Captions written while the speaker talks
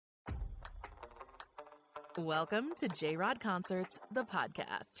Welcome to J-Rod Concerts, the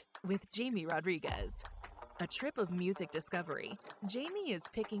podcast, with Jamie Rodriguez. A trip of music discovery. Jamie is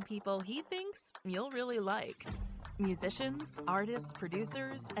picking people he thinks you'll really like. Musicians, artists,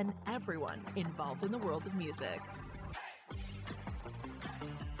 producers, and everyone involved in the world of music.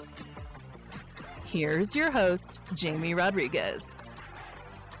 Here's your host, Jamie Rodriguez.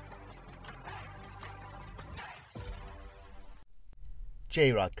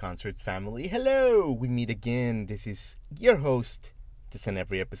 J-Rod Concerts family, hello! We meet again. This is your host, this and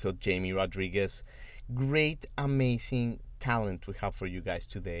every episode, Jamie Rodriguez. Great, amazing talent we have for you guys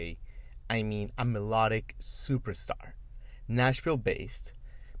today. I mean, a melodic superstar. Nashville-based,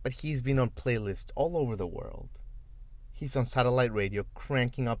 but he's been on playlists all over the world. He's on satellite radio,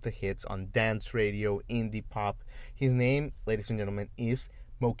 cranking up the hits on dance radio, indie pop. His name, ladies and gentlemen, is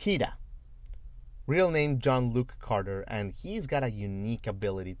MOKITA. Real name John Luke Carter, and he's got a unique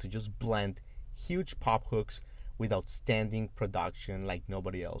ability to just blend huge pop hooks with outstanding production like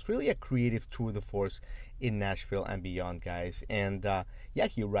nobody else. Really a creative tour de force in Nashville and beyond, guys. And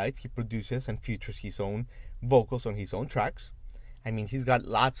he writes, he produces, and features his own vocals on his own tracks. I mean, he's got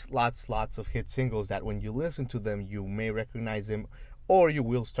lots of hit singles that when you listen to them, you may recognize them, or you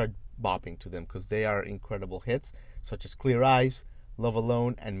will start bopping to them because they are incredible hits, such as Clear Eyes, Love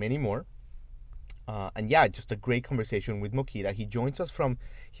Alone, and many more. Just a great conversation with MOKITA. He joins us from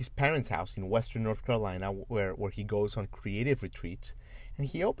his parents' house in Western North Carolina, where he goes on creative retreats, and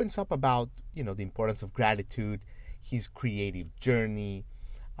he opens up about the importance of gratitude, his creative journey,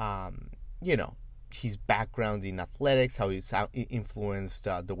 his background in athletics, how he's influenced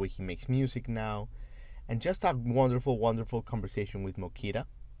the way he makes music now, and just a wonderful conversation with MOKITA.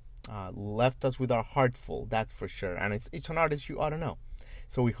 Left us with our heart full, that's for sure, and it's an artist you ought to know.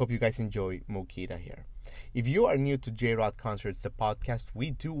 So we hope you guys enjoy MOKITA here. If you are new to J-Rod Concerts, the podcast, we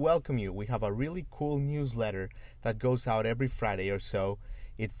do welcome you. We have a really cool newsletter that goes out every Friday or so.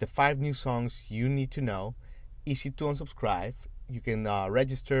 It's the 5 new songs you need to know. Easy to unsubscribe. You can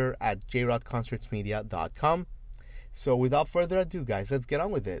register at jrodconcertsmedia.com. So without further ado, guys, let's get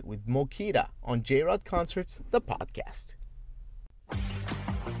on with it with MOKITA on J-Rod Concerts, the podcast.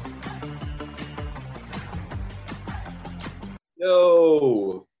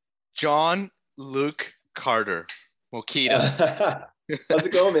 Yo, John Luke Carter, MOKITA. How's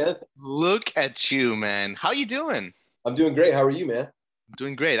it going, man? Look at you, man. How you doing? I'm doing great. How are you, man? I'm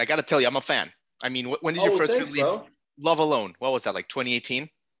doing great. I got to tell you, I'm a fan. I mean, when did you first release bro. Love Alone? What was that, like 2018?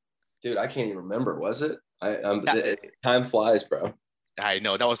 Dude, I can't even remember. Was it? Time flies, bro. I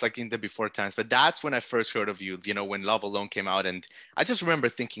know that was like in the before times, but that's when I first heard of you, when Love Alone came out. And I just remember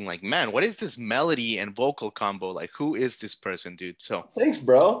thinking like, man, what is this melody and vocal combo? Like, who is this person, dude? So thanks,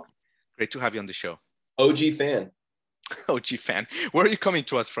 bro. Great to have you on the show. OG fan. OG fan. Where are you coming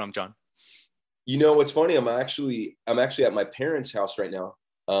to us from, John? You know, what's funny? I'm actually at my parents' house right now.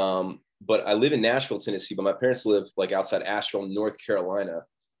 But I live in Nashville, Tennessee, but my parents live like outside Asheville, North Carolina.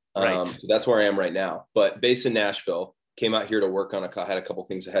 Right. So that's where I am right now, but based in Nashville. Came out here to work on had a couple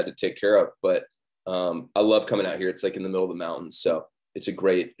things I had to take care of, but I love coming out here. It's like in the middle of the mountains, so it's a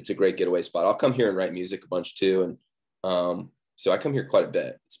great getaway spot. I'll come here and write music a bunch too, and so I come here quite a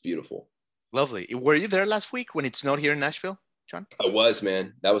bit. It's beautiful. Lovely. Were you there last week when it snowed here in Nashville, John? I was,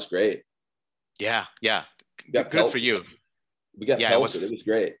 man. That was great. Yeah. Good pelted. for you. We got pelted. It was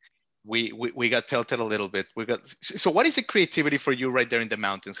great. We got pelted a little bit. So what is the creativity for you right there in the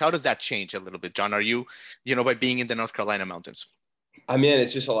mountains? How does that change a little bit, John? Are you, by being in the North Carolina mountains? I mean,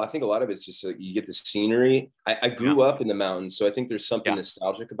 it's just, I think a lot of it's just like you get the scenery. I grew up in the mountains, so I think there's something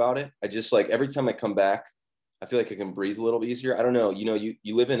nostalgic about it. I just like every time I come back, I feel like I can breathe a little easier. I don't know.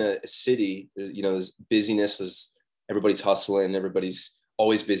 You live in a city, there's busyness, everybody's hustling, everybody's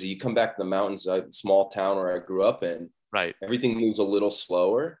always busy. You come back to the mountains, a small town where I grew up in, right? Everything moves a little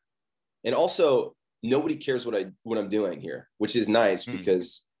slower. And also, nobody cares what I'm doing here, which is nice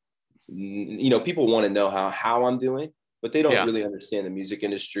because, people want to know how I'm doing, but they don't really understand the music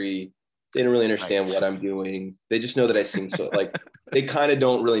industry. They don't really understand what I'm doing. They just know that I sing. So like, they kind of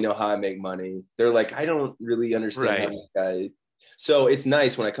don't really know how I make money. They're like, I don't really understand how this guy. So it's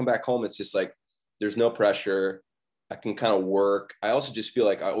nice when I come back home. It's just like, there's no pressure. I can kind of work. I also just feel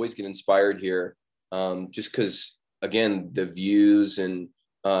like I always get inspired here, just because, again, the views and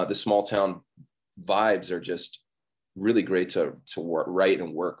the small town vibes are just really great to write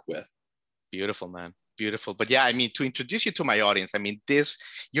and work with. Beautiful, man. Beautiful. But yeah, I mean, to introduce you to my audience, I mean,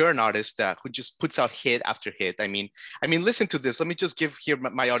 you're an artist who just puts out hit after hit. I mean, listen to this. Let me just give here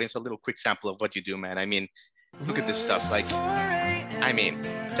my audience a little quick sample of what you do, man. I mean, look at this stuff. Like, I mean,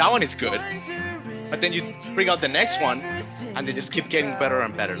 that one is good. But then you bring out the next one and they just keep getting better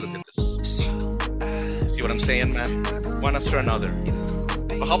and better. Look at this. See See what I'm saying, man? One after another.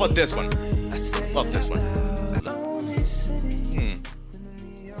 But how about this one? Love this one.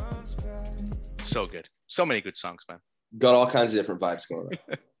 So good. So many good songs, man. Got all kinds of different vibes going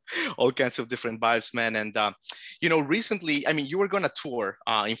on. All kinds of different vibes, man. And, recently, I mean, you were going to tour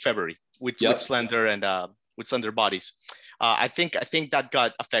in February with Slender and with Slender Bodies. I think that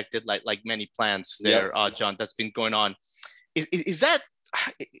got affected like many plans there, John, that's been going on. Is that,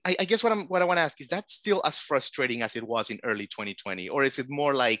 I guess what I want to ask, is that still as frustrating as it was in early 2020? Or is it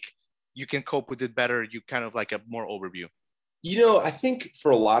more like you can cope with it better? You kind of like a more overview? I think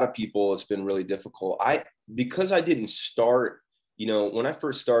for a lot of people, it's been really difficult. Because I didn't start, when I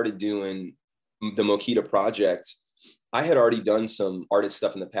first started doing the MOKITA project, I had already done some artist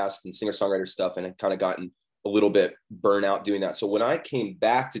stuff in the past and singer-songwriter stuff, and had kind of gotten a little bit burnout doing that. So when I came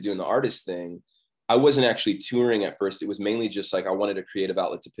back to doing the artist thing, I wasn't actually touring at first. It was mainly just like I wanted a creative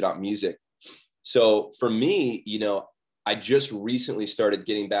outlet to put out music. So for me, I just recently started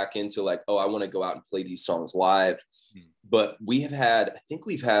getting back into like, I want to go out and play these songs live. But we've had, I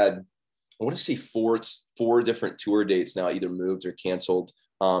want to say four different tour dates now, either moved or canceled.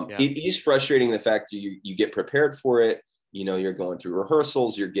 It is frustrating, the fact that you get prepared for it. You're going through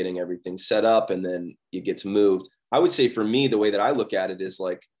rehearsals, you're getting everything set up, and then it gets moved. I would say for me, the way that I look at it is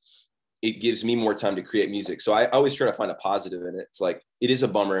like, it gives me more time to create music. So I always try to find a positive in it. It's like, it is a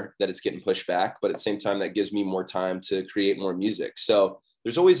bummer that it's getting pushed back, but at the same time, that gives me more time to create more music. So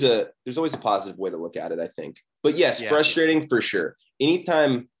there's always a positive way to look at it, I think. But yes, frustrating for sure.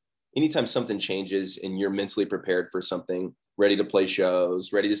 Anytime something changes and you're mentally prepared for something, ready to play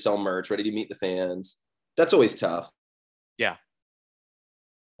shows, ready to sell merch, ready to meet the fans, that's always tough. Yeah,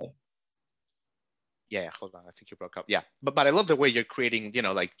 hold on. I think you broke up. Yeah, but I love the way you're creating,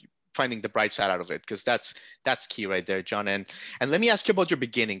 like finding the bright side out of it, because that's key right there, John. And let me ask you about your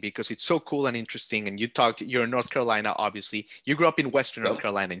beginning, because it's so cool and interesting. And you're in North Carolina, obviously. You grew up in Western North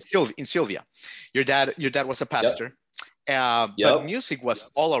Carolina, in Sylvia. Your dad was a pastor. But music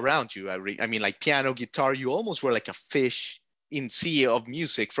was all around you. I mean, like piano, guitar. You almost were like a fish in sea of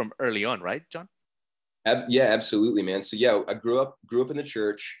music from early on, right, John? Yeah, absolutely, man. So I grew up in the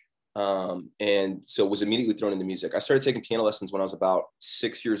church. And so was immediately thrown into music. I started taking piano lessons when I was about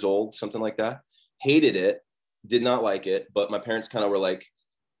 6 years old, something like that. Hated it, did not like it, but my parents kind of were like,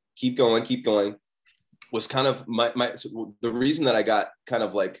 keep going. Was kind of the reason that I got kind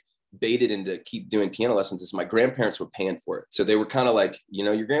of like baited into keep doing piano lessons is my grandparents were paying for it. So they were kind of like,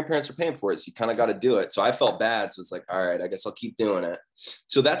 your grandparents are paying for it, so you kind of got to do it. So I felt bad. So it's like, all right, I guess I'll keep doing it.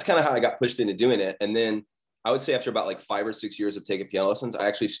 So that's kind of how I got pushed into doing it. And then I would say after about like 5 or 6 years of taking piano lessons, I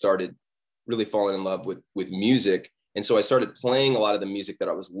actually started really falling in love with music. And so I started playing a lot of the music that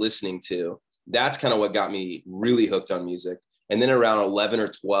I was listening to. That's kind of what got me really hooked on music. And then around 11 or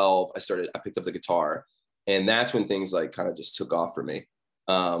 12, I picked up the guitar, and that's when things like kind of just took off for me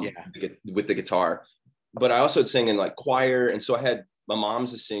with the guitar. But I also sang in like choir. And so my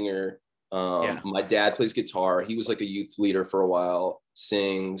mom's a singer. My dad plays guitar. He was like a youth leader for a while,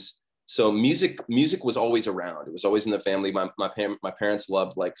 sings. So music was always around. It was always in the family. My parents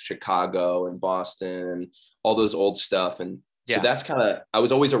loved like Chicago and Boston and all those old stuff. And so that's I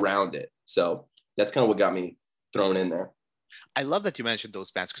was always around it. So that's kind of what got me thrown in there. I love that you mentioned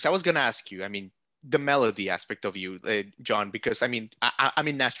those bands, because I was going to ask you, I mean, the melody aspect of you, John, because I mean, I'm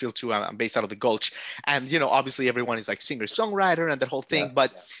in Nashville too. I'm based out of the Gulch, and obviously everyone is like singer songwriter and that whole thing.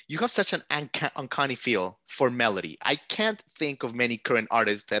 But you have such an uncanny feel for melody. I can't think of many current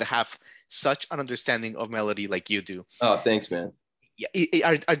artists that have such an understanding of melody like you do. Oh, thanks, man.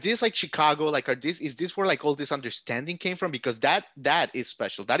 Are these like Chicago? Like, is this where like all this understanding came from? Because that is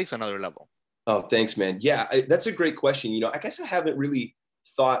special. That is another level. Oh, thanks, man. Yeah, that's a great question. I guess I haven't really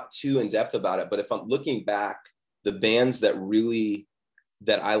thought too in depth about it, but if I'm looking back, the bands that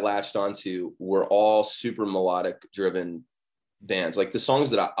I latched onto were all super melodic driven bands. Like the songs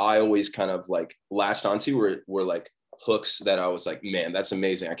that I always kind of like latched onto were like hooks that I was like, man, that's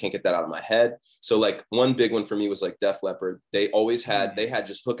amazing. I can't get that out of my head. So like one big one for me was like Def Leppard. They had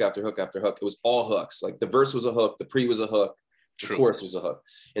just hook after hook after hook. It was all hooks. Like the verse was a hook, the pre was a hook, the chorus was a hook.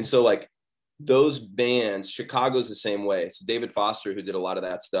 And so like those bands, Chicago's the same way. So David Foster, who did a lot of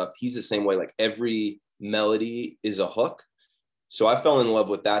that stuff, he's the same way. Like every melody is a hook. So I fell in love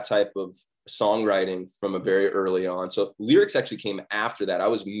with that type of songwriting from a very early on. So lyrics actually came after that. I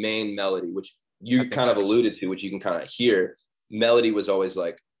was main melody, which you kind of alluded to, which you can kind of hear. Melody was always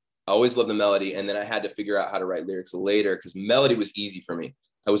like, I always loved the melody. And then I had to figure out how to write lyrics later, because melody was easy for me.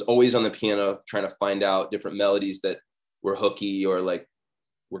 I was always on the piano trying to find out different melodies that were hooky or like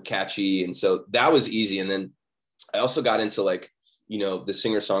were catchy. And so that was easy. And then I also got into like, you know, the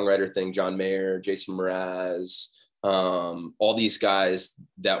singer-songwriter thing, John Mayer, Jason Mraz, all these guys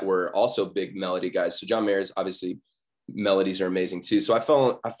that were also big melody guys. So John Mayer's obviously melodies are amazing too. So I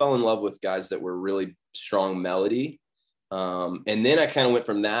fell in love with guys that were really strong melody. And then I kind of went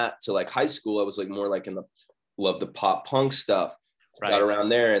from that to like high school. I was like more like love the pop punk stuff. Right. Got around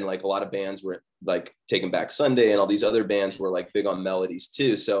there, and like a lot of bands were like Taking Back Sunday, and all these other bands were like big on melodies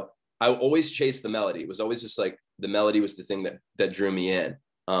too. So I always chased the melody. It was always just like the melody was the thing that drew me in.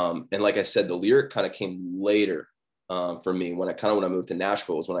 And like I said, the lyric kind of came later for me. When I moved to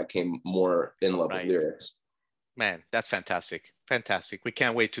Nashville was when I came more in love with lyrics. Man, that's fantastic. Fantastic. We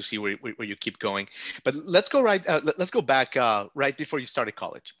can't wait to see where you keep going. But let's go let's go back right before you started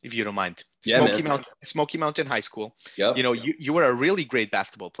college, if you don't mind. Yeah, Smoky Mountain High School. Yep. You know, you were a really great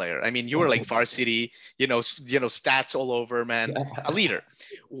basketball player. I mean, you were like varsity, you know, stats all over, man, a leader.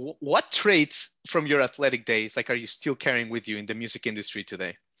 What traits from your athletic days, like, are you still carrying with you in the music industry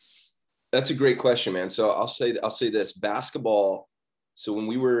today? That's a great question, man. So I'll say this, basketball. So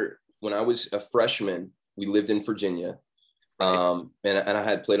when I was a freshman, we lived in Virginia. And I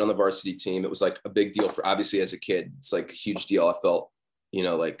had played on the varsity team. It was like a big deal for, obviously as a kid, it's like a huge deal. I felt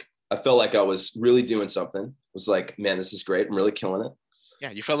like I was really doing something. It was like, man, this is great. I'm really killing it.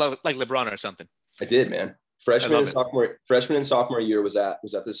 Yeah. You felt like LeBron or something. I did, man. Freshman and sophomore year was at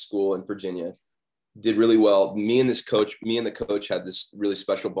this school in Virginia. Did really well. Me and the coach had this really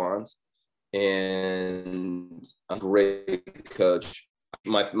special bond, and a great coach.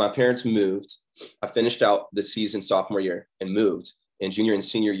 My parents moved. I finished out the season sophomore year and moved. And junior and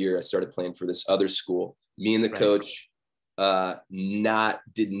senior year, I started playing for this other school. Me and the coach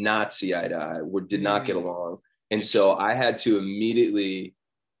did not see eye to eye. Did not get along. And so I had to immediately,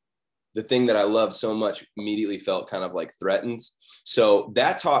 the thing that I loved so much immediately felt kind of like threatened. So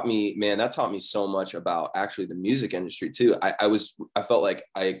that taught me so much about actually the music industry too. I felt like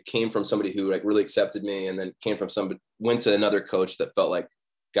I came from somebody who like really accepted me, and then went to another coach that felt like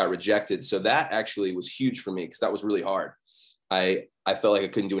got rejected. So that actually was huge for me, because that was really hard. I felt like I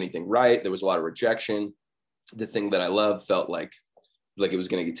couldn't do anything right. There was a lot of rejection. The thing that I loved felt like it was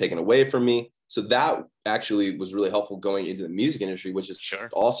going to get taken away from me. So that actually was really helpful going into the music industry, which is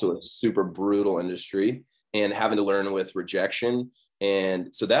also a super brutal industry, and having to learn with rejection.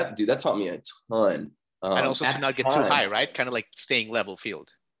 And so that taught me a ton. And also to not get too high, right? Kind of like staying level field.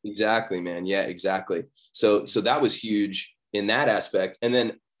 Exactly, man. Yeah, exactly. So that was huge in that aspect. And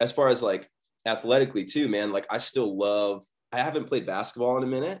then as far as like athletically too, man, like I haven't played basketball in a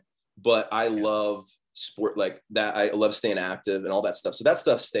minute, but I love sport like that. I love staying active and all that stuff. So that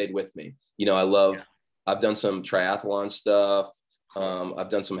stuff stayed with me. You know, I've done some triathlon stuff. I've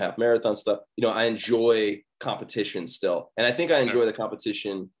done some half marathon stuff. You know, I enjoy competition still. And I think I enjoy the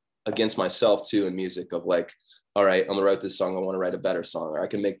competition against myself too in music, of like, all right, I'm gonna write this song. I want to write a better song, or I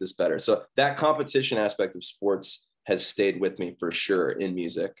can make this better. So that competition aspect of sports has stayed with me for sure in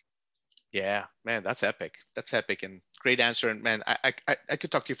music. Yeah, man, that's epic. That's epic, and great answer. And man, I could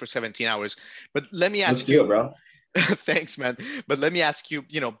talk to you for 17 hours, but let me ask you, bro. Thanks, man. But let me ask you,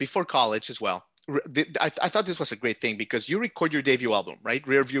 you know, before college as well, I thought this was a great thing, because you record your debut album, right?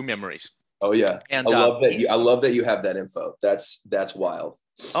 Rearview Memories. Oh yeah. And I love that you have that info. That's wild.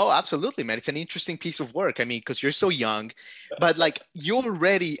 Oh, absolutely, man. It's an interesting piece of work. I mean, because you're so young, but like you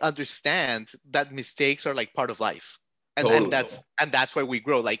already understand that mistakes are like part of life. And that's why we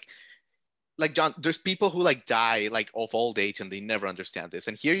grow. Like John, there's people who like die like of old age and they never understand this.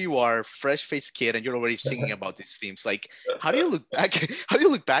 And here you are, fresh-faced kid, and you're already singing about these themes. Like, how do you look back? How do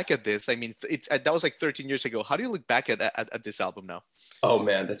you look back at this? I mean, that was like 13 years ago. How do you look back at this album now? Oh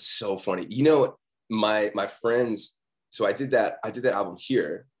man, that's so funny. You know, my friends. So I did that album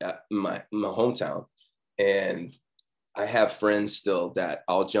here at my hometown, and I have friends still that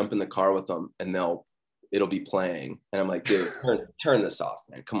I'll jump in the car with them and it'll be playing, and I'm like, dude, turn this off,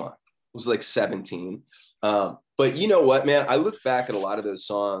 man. Come on. It was like 17. But you know what, man? I look back at a lot of those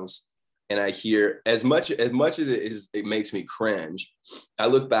songs, and I hear as much as it makes me cringe. I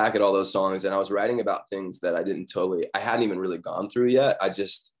look back at all those songs, and I was writing about things that I hadn't even really gone through yet. I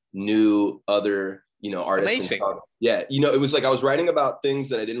just knew other, you know, artists. Yeah. You know, it was like I was writing about things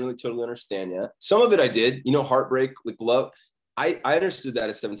that I didn't really totally understand yet. Some of it I did, you know, heartbreak, like love. I understood that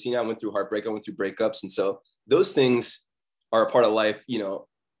at 17. I went through heartbreak. I went through breakups. And so those things are a part of life, you know.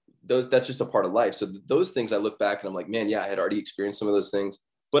 That's just a part of life. So those things I look back and I'm like, man, yeah, I had already experienced some of those things.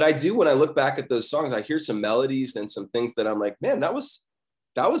 But I do, when I look back at those songs, I hear some melodies and some things that I'm like, man, that was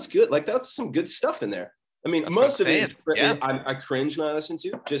good. Like that's some good stuff in there. I mean, that's most of it, I cringe when I listen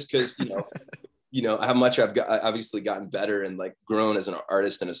to, just because, you know, how much I've obviously gotten better and like grown as an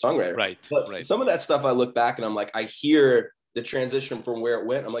artist and a songwriter. Right. But some of that stuff I look back and I'm like, I hear the transition from where it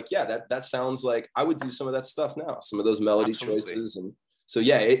went, I'm like, yeah, that sounds like I would do some of that stuff now, some of those melody choices. And so,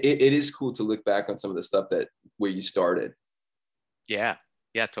 yeah, it is cool to look back on some of the stuff where you started. Yeah,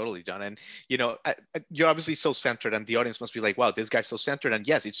 totally, John. And, you're obviously so centered, and the audience must be like, wow, this guy's so centered. And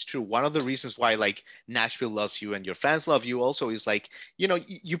yes, it's true. One of the reasons why like Nashville loves you and your fans love you also is like,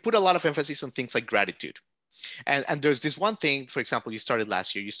 you put a lot of emphasis on things like gratitude. And there's this one thing, for example, you started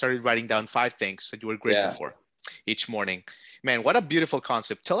last year, you started writing down 5 things that you were grateful for each morning. Man, what a beautiful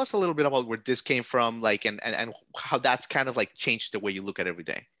concept. Tell us a little bit about where this came from, like, and how that's kind of like changed the way you look at every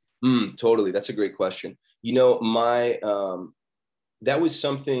day. Totally. That's a great question. That was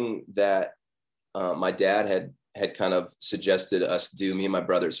something that my dad had kind of suggested us do, me and my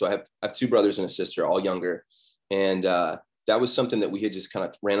brothers. So I have 2 brothers and a sister, all younger. And that was something that we had just kind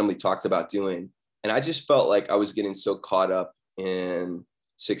of randomly talked about doing. And I just felt like I was getting so caught up in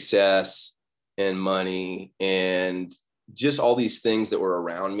success and money and just all these things that were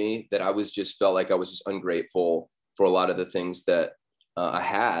around me that I felt like I was just ungrateful for a lot of the things that I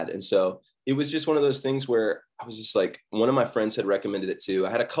had. And so it was just one of those things where I was just like, one of my friends had recommended it too.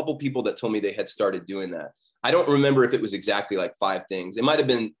 I had a couple people that told me they had started doing that. I don't remember if it was exactly like 5 things. It might've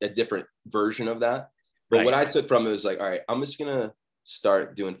been a different version of that. But what I took from it was like, all right, I'm just going to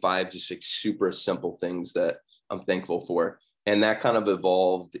start doing 5 just like super simple things that I'm thankful for. And that kind of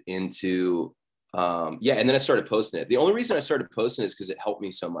evolved into, and then I started posting it. The only reason I started posting it is because it helped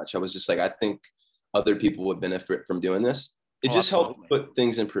me so much. I was just like, I think other people would benefit from doing this. It just helped put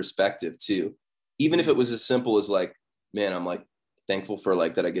things in perspective too. Even if it was as simple as like, man, I'm like thankful for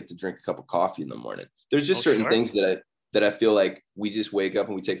like that I get to drink a cup of coffee in the morning. There's just certain things that I feel like we just wake up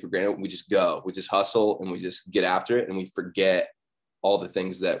and we take for granted. We just go, we just hustle and we just get after it. And we forget all the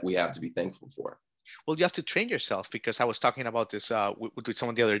things that we have to be thankful for. Well, you have to train yourself, because I was talking about this with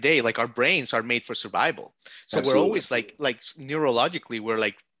someone the other day. Like, our brains are made for survival. So Absolutely. We're always like neurologically, we're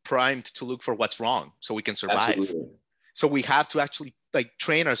like primed to look for what's wrong so we can survive. Absolutely. So we have to actually like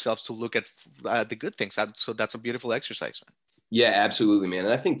train ourselves to look at the good things. So that's a beautiful exercise, man. Yeah, absolutely, man.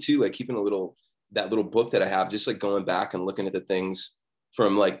 And I think too, like keeping that little book that I have, just like going back and looking at the things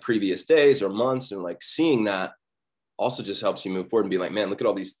from like previous days or months and like seeing that also just helps you move forward and be like, man, look at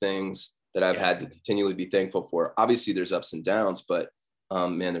all these things that I've had to continually be thankful for. Obviously there's ups and downs, but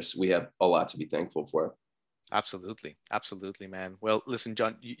man, we have a lot to be thankful for. Absolutely. Absolutely, man. Well, listen,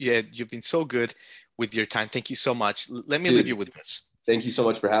 John, you've been so good with your time. Thank you so much. Let me leave you with this. Thank you so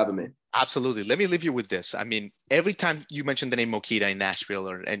much for having me. Absolutely. Let me leave you with this. I mean, every time you mention the name MOKITA in Nashville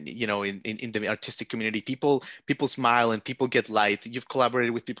in the artistic community, people smile and people get light. You've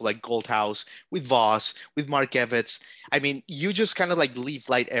collaborated with people like Goldhouse, with Voss, with Mark Evans. I mean, you just kind of like leave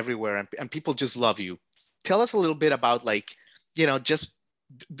light everywhere and people just love you. Tell us a little bit about just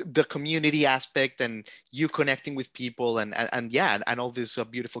the community aspect and you connecting with people and all these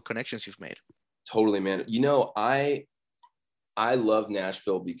beautiful connections you've made. Totally, man. I love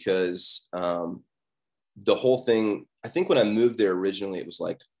Nashville because the whole thing, I think when I moved there originally, it was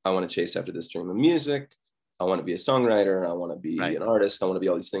like, I want to chase after this dream of music. I want to be a songwriter. I want to be an artist. I want to be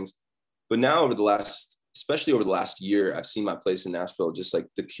all these things. But now especially over the last year, I've seen my place in Nashville, just like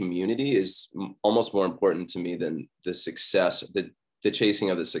the community is almost more important to me than the success, the chasing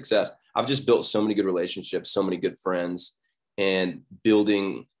of the success. I've just built so many good relationships, so many good friends, and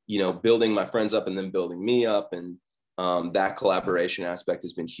building my friends up and then building me up. And that collaboration aspect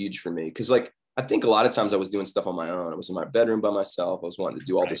has been huge for me. Cause like, I think a lot of times I was doing stuff on my own. I was in my bedroom by myself. I was wanting to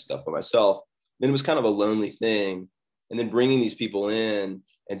do all this stuff by myself. Then it was kind of a lonely thing. And then bringing these people in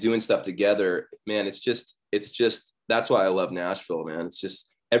and doing stuff together, man, it's just, that's why I love Nashville, man. It's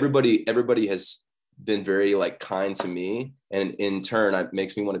just, everybody has been very like kind to me, and in turn it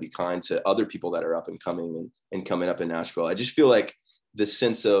makes me want to be kind to other people that are up and coming and coming up in Nashville. I just feel like the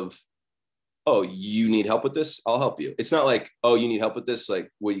sense of, oh, you need help with this, I'll help you. It's not like, oh, you need help with this,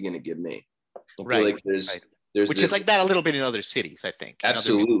 like, what are you going to give me? I feel like there's which is like that a little bit in other cities, I think.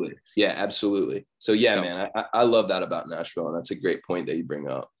 Absolutely. Yeah, absolutely. So man, I love that about Nashville, and that's a great point that you bring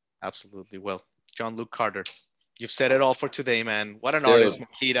up. Absolutely. Well, John Luke Carter, you've said it all for today, man. What an artist,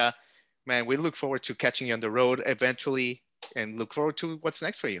 MOKITA. Man, we look forward to catching you on the road eventually, and look forward to what's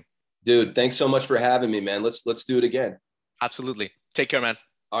next for you. Dude, thanks so much for having me, man. Let's do it again. Absolutely. Take care, man.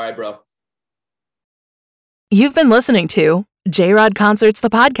 All right, bro. You've been listening to J-Rod Concerts, the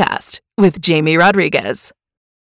podcast with Jamie Rodriguez.